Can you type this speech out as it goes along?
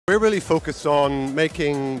We're really focused on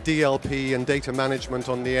making DLP and data management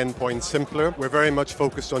on the endpoint simpler. We're very much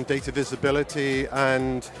focused on data visibility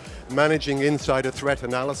and managing insider threat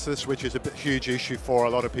analysis, which is a huge issue for a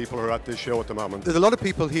lot of people who are at this show at the moment. There's a lot of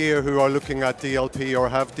people here who are looking at DLP or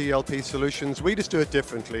have DLP solutions. We just do it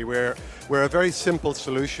differently. We're a very simple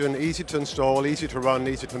solution, easy to install, easy to run,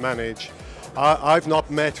 easy to manage. I've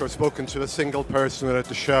not met or spoken to a single person at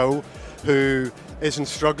the show who isn't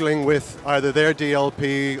struggling with either their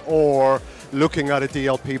DLP or looking at a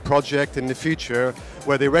DLP project in the future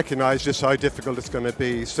where they recognize just how difficult it's going to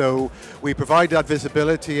be. So we provide that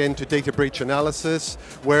visibility into data breach analysis,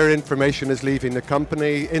 where information is leaving the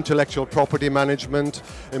company, intellectual property management,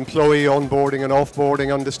 employee onboarding and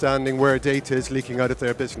offboarding, understanding where data is leaking out of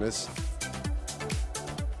their business.